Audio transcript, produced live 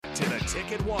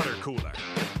Ticket Water Cooler.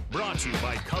 Brought to you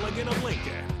by Culligan of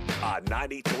Lincoln on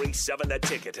 93.7 The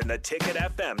Ticket and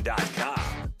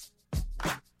theticketfm.com.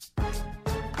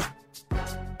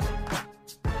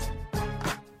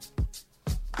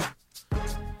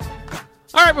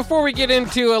 All right, before we get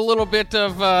into a little bit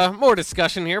of more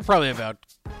discussion here, probably about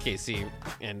Casey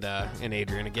and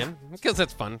Adrian again, because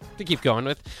that's fun to keep going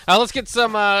with. Let's get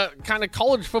some kind of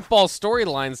college football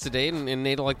storylines today, and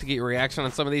Nate, I'd like to get your reaction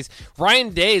on some of these. Ryan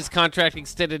Day's contract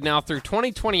extended now through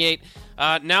 2028,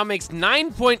 now makes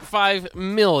 $9.5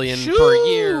 million per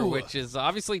year, which is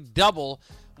obviously double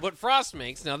what Frost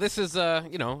makes. Now, this is,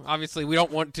 obviously we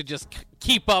don't want to just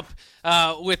keep up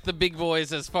with the big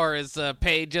boys as far as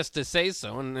pay just to say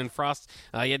so. And Frost,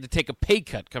 he had to take a pay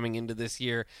cut coming into this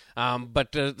year.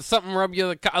 But something rubbed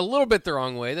you a little bit the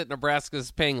wrong way, that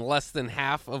Nebraska's paying less than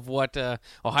half of what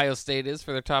Ohio State is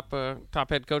for their top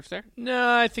head coach there?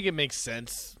 No, I think it makes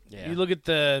sense. Yeah. You look at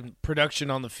the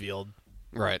production on the field.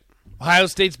 Right. Ohio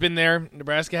State's been there.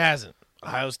 Nebraska hasn't.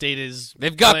 Ohio State is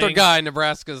They've got playing, their guy.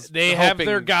 Nebraska's They hoping, have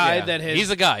their guy that has. He's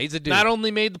a guy. He's a dude. Not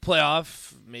only made the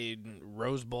playoff, made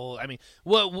Rose Bowl. I mean,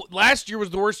 last year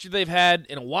was the worst year they've had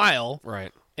in a while.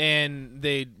 Right. And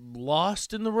they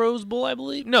lost in the Rose Bowl, I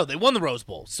believe. No, they won the Rose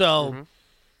Bowl. So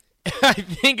I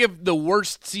think if the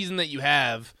worst season that you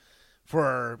have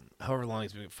for however long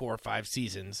it's been, 4 or 5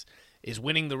 seasons, is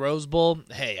winning the Rose Bowl,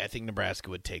 hey, I think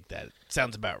Nebraska would take that.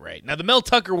 Sounds about right. Now, the Mel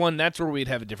Tucker one, that's where we'd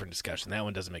have a different discussion. That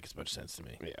one doesn't make as much sense to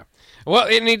me. Yeah. Well,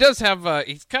 and he does have,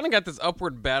 he's kind of got this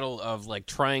upward battle of, like,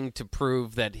 trying to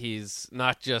prove that he's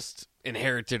not just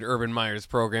inherited Urban Meyer's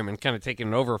program and kind of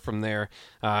taken it over from there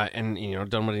and,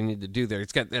 done what he needed to do there.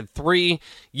 He's got 3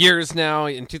 years now.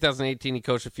 In 2018, he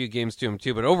coached a few games to him,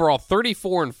 too. But overall,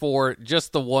 34-4,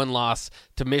 just the one loss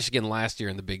to Michigan last year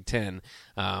in the Big Ten.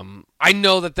 I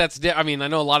know I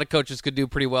know a lot of coaches could do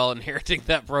pretty well inheriting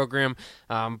that program,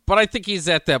 but I think he's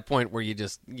at that point where you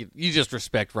just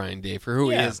respect Ryan Day for who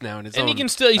he is now. And he can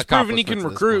he's proven he can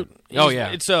recruit. So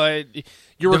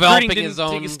you're developing recruiting his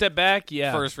own take a step back,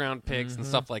 first round picks and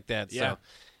stuff like that. So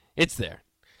it's there.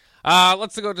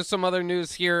 Let's go to some other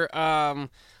news here.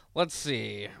 Let's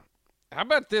see. How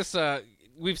about this?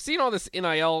 We've seen all this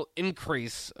NIL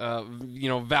increase,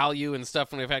 value and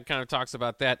stuff, and we've had kind of talks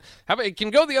about that. How about it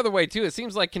can go the other way, too? It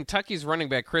seems like Kentucky's running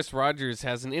back, Chris Rogers,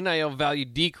 has an NIL value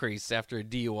decrease after a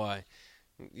DUI.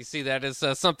 You see that as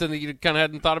something that you kind of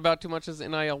hadn't thought about too much as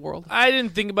NIL world? I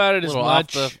didn't think about it as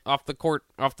much. Off the court,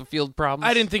 off the field problems?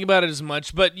 I didn't think about it as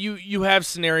much, but you have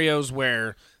scenarios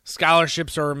where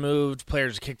scholarships are removed,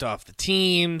 players are kicked off the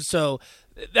team, so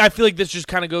I feel like this just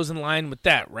kind of goes in line with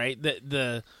that, right?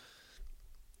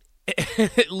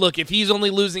 Look, if he's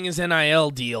only losing his NIL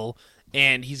deal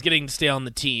and he's getting to stay on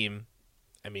the team,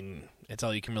 I mean, that's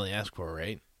all you can really ask for,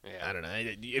 right? Yeah. I don't know.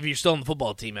 If you're still on the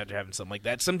football team after having something like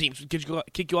that, some teams would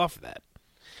kick you off for that.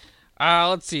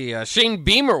 Let's see. Shane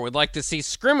Beamer would like to see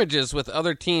scrimmages with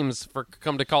other teams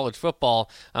come to college football,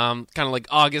 kind of like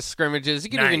August scrimmages. You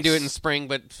can even do it in spring,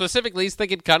 but specifically he's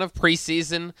thinking kind of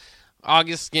preseason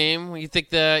August game.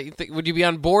 Would you be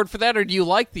on board for that, or do you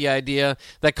like the idea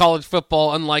that college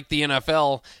football, unlike the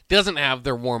NFL, doesn't have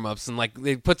their warm-ups and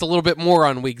it puts a little bit more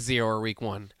on week 0 or week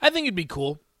 1? I think it'd be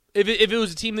cool. If it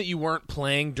was a team that you weren't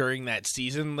playing during that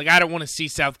season, I don't want to see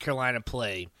South Carolina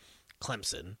play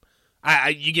Clemson.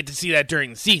 You get to see that during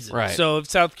the season. Right. So if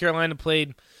South Carolina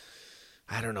played,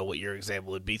 I don't know what your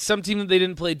example would be, some team that they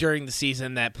didn't play during the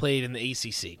season that played in the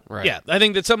ACC. Right. Yeah, I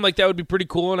think that something like that would be pretty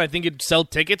cool, and I think it'd sell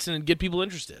tickets and it'd get people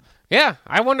interested. Yeah,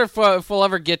 I wonder if we'll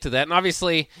ever get to that. And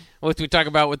obviously, what we talk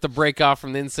about with the break-off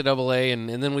from the NCAA,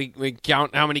 and then we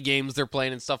count how many games they're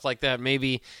playing and stuff like that,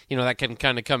 maybe that can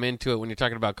kind of come into it when you're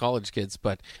talking about college kids.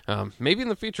 But maybe in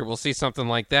the future we'll see something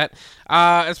like that.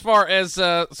 As far as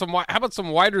how about some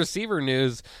wide receiver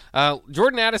news?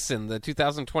 Jordan Addison, the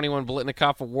 2021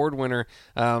 Biletnikoff Award winner,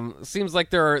 seems like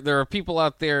there are people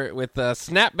out there with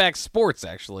Snapback Sports,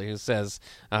 actually, who says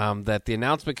that the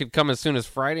announcement could come as soon as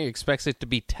Friday. He expects it to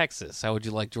be Texas. How would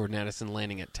you like Jordan Addison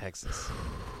landing at Texas?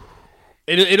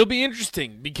 It'll be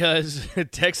interesting because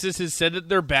Texas has said that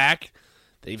they're back.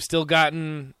 They've still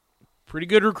gotten pretty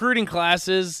good recruiting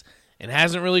classes and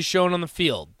hasn't really shown on the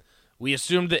field. We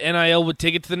assumed that NIL would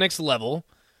take it to the next level.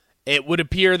 It would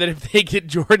appear that if they get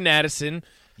Jordan Addison,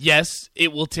 yes,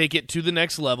 it will take it to the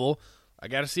next level. I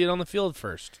got to see it on the field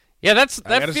first. Yeah, that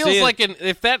feels like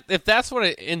if that's what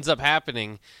it ends up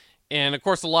happening. And, of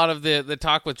course, a lot of the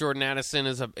talk with Jordan Addison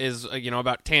is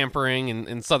about tampering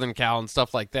and Southern Cal and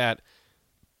stuff like that.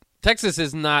 Texas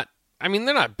is not I mean,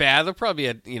 they're not bad. They're probably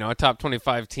a top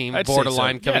 25 team, I'd say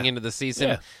borderline so. coming Yeah. into the season.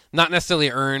 Yeah. Not necessarily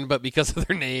earned, but because of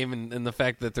their name and the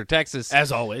fact that they're Texas.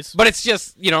 As always. But it's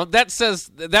just,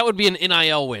 that would be an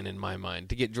NIL win in my mind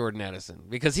to get Jordan Addison,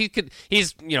 because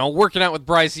he's working out with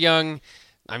Bryce Young.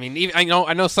 I mean, I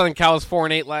know Southern Cal was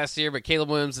 4-8 last year, but Caleb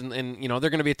Williams and they're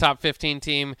going to be a top 15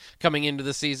 team coming into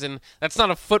the season. That's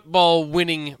not a football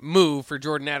winning move for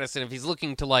Jordan Addison if he's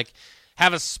looking to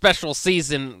have a special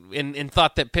season and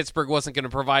thought that Pittsburgh wasn't going to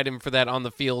provide him for that on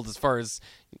the field as far as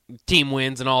team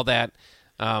wins and all that.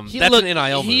 That's an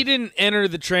NIL move. He didn't enter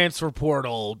the transfer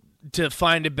portal to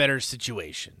find a better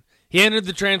situation. He entered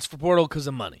the transfer portal because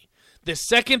of money. The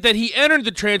second that he entered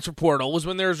the transfer portal was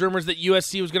when there was rumors that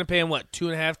USC was going to pay him,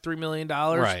 $2.5–3 million?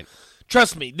 Right.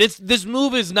 Trust me, this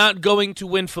move is not going to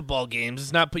win football games.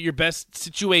 It's not put your best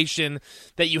situation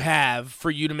that you have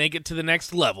for you to make it to the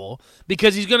next level,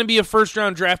 because he's going to be a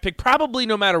first-round draft pick probably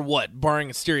no matter what, barring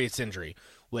a serious injury,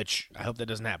 which I hope that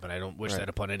doesn't happen. I don't wish that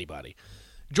upon anybody.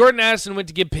 Jordan Addison went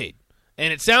to get paid,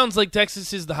 and it sounds like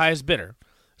Texas is the highest bidder.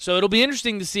 So it'll be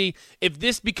interesting to see if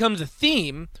this becomes a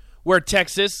theme where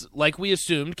Texas, like we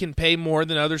assumed, can pay more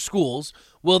than other schools.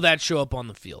 Will that show up on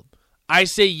the field? I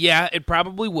say yeah, it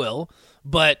probably will,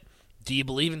 but do you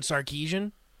believe in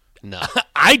Sarkisian? No.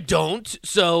 I don't.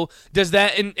 So does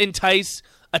that entice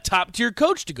a top-tier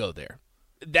coach to go there?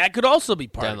 That could also be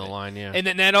part Down of the it. line, yeah. And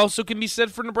then that also can be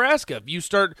said for Nebraska. If you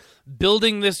start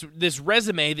building this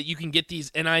resume that you can get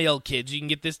these NIL kids, you can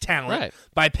get this talent Right.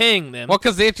 by paying them. Well,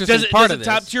 because the interesting does part a of this,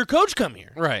 top-tier coach come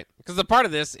here? right? Because the part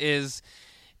of this is,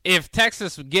 if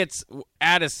Texas gets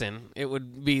Addison, it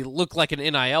would look like an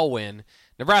NIL win.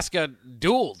 Nebraska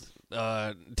dueled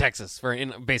Texas for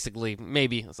basically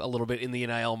maybe a little bit in the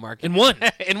NIL market. And won.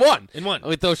 and won. And won.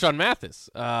 With O'Shawn Mathis,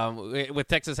 with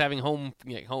Texas having home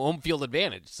field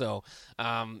advantage. So,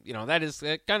 that is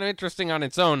kind of interesting on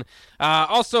its own.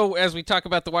 Also, as we talk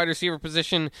about the wide receiver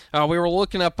position, we were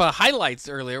looking up highlights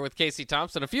earlier with Casey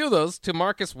Thompson. A few of those to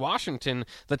Marcus Washington,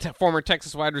 the former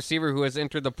Texas wide receiver who has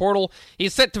entered the portal.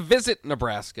 He's set to visit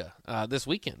Nebraska this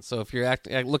weekend. So if you're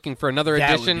looking for another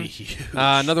That addition, would be huge.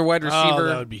 another wide receiver. Oh,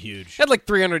 that would be huge. Had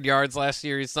 300 yards last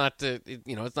year. He's not,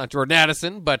 it's not Jordan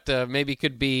Addison, but maybe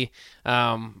could be,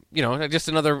 just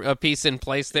another piece in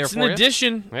place there It's for an you.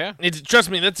 addition. Yeah.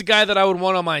 Trust me, that's a guy that I would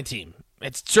want on my team.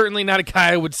 It's certainly not a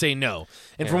guy I would say no.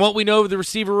 And from what we know of the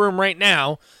receiver room right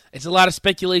now, it's a lot of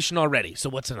speculation already.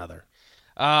 So what's another?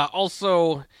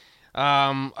 Also,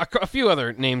 a few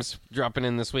other names dropping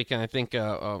in this weekend. I think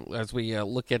as we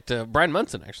look at Brian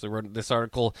Munson actually wrote this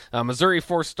article. Missouri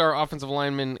 4-star offensive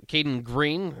lineman Caden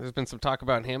Green. There's been some talk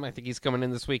about him. I think he's coming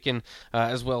in this weekend,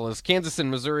 as well as Kansas and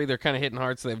Missouri. They're kind of hitting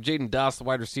hard. So they have Jaden Doss, the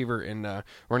wide receiver, and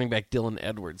running back Dylan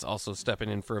Edwards also stepping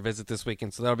in for a visit this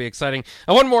weekend. So that'll be exciting.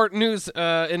 One more news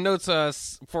and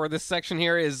notes for this section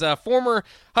here is former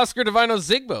Husker Divino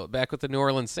Zigbo back with the New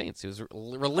Orleans Saints. He was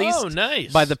released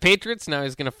by the Patriots. Now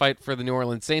he's going to fight for the New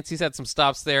Orleans Saints. He's had some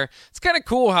stops there. It's kind of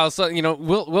cool how,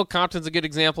 Will Compton's a good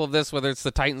example of this, whether it's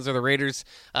the Titans or the Raiders.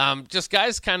 Just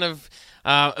guys kind of,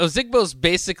 Ozigbo's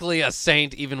basically a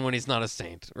saint even when he's not a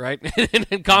saint, right?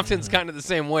 And Compton's kind of the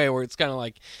same way, where it's kind of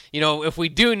like, if we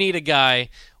do need a guy,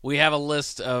 we have a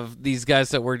list of these guys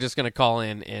that we're just going to call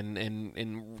in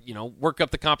and work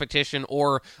up the competition,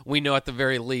 or we know at the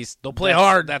very least they'll play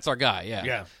hard. That's our guy. Yeah.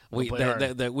 Yeah.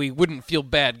 That we wouldn't feel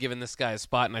bad giving this guy a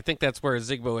spot, and I think that's where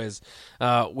Zigbo is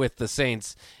with the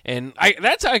Saints. And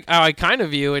that's how I kind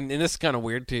of view, and this is kind of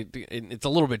weird, it's a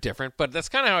little bit different, but that's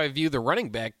kind of how I view the running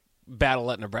back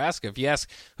battle at Nebraska. If you ask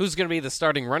who's going to be the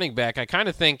starting running back, I kind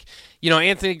of think,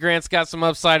 Anthony Grant's got some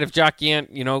upside. If Jock Yant,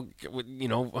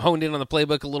 honed in on the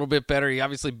playbook a little bit better, he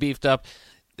obviously beefed up.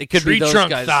 It could be those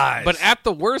guys. Thighs. But at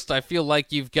the worst, I feel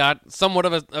like you've got somewhat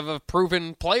of a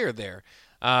proven player there.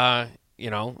 With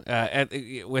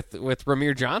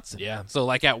Ramir Johnson. Yeah.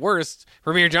 So, at worst,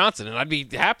 Ramir Johnson, and I'd be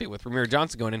happy with Ramir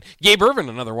Johnson going in. Gabe Irvin,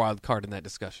 another wild card in that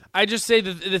discussion. I just say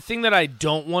that the thing that I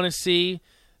don't want to see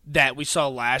that we saw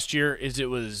last year is it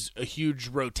was a huge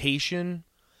rotation.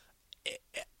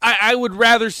 I would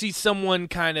rather see someone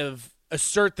kind of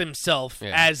assert themselves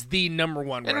as the number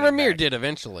one and running Ramir back. did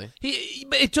eventually.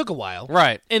 But it took a while.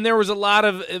 Right. And there was a lot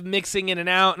of mixing in and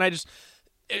out, and I just...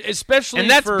 Especially and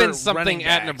that's for been something running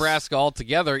at backs. Nebraska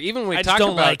altogether. Even when we I talk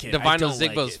don't about like it. I Divino don't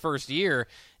like Zigbo's it. first year, it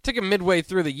took him midway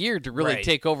through the year to really Right.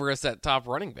 take over as that top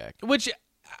running back. Which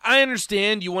I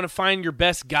understand you want to find your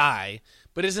best guy,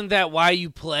 but isn't that why you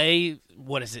play,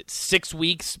 6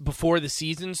 weeks before the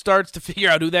season starts to figure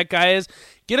out who that guy is?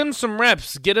 Get him some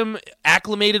reps. Get him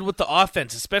acclimated with the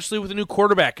offense, especially with a new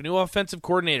quarterback, a new offensive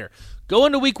coordinator. Go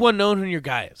into week one knowing who your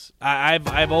guy is.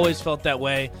 I've always felt that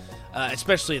way.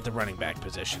 especially at the running back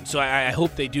position. So I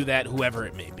hope they do that, whoever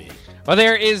it may be. Well,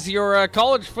 there is your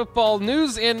college football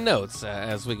news and notes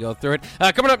as we go through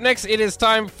it. Coming up next, it is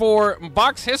time for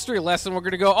Box History Lesson. We're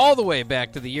going to go all the way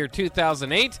back to the year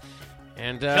 2008.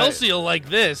 And Kelsey will like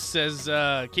this, says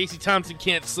Casey Thompson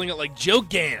can't sling it like Joe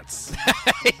Gantz.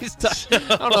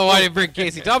 I don't know why they bring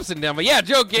Casey Thompson down, but yeah,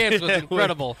 Joe Gantz was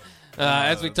incredible.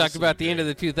 As we talked about the end of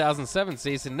the 2007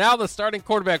 season. Now the starting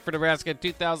quarterback for Nebraska in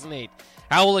 2008.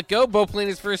 How will it go? Bo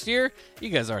Pelini's first year? You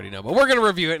guys already know, but we're going to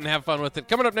review it and have fun with it.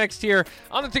 Coming up next here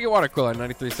on the Ticket Water Cooler on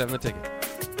 93.7 The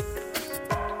Ticket.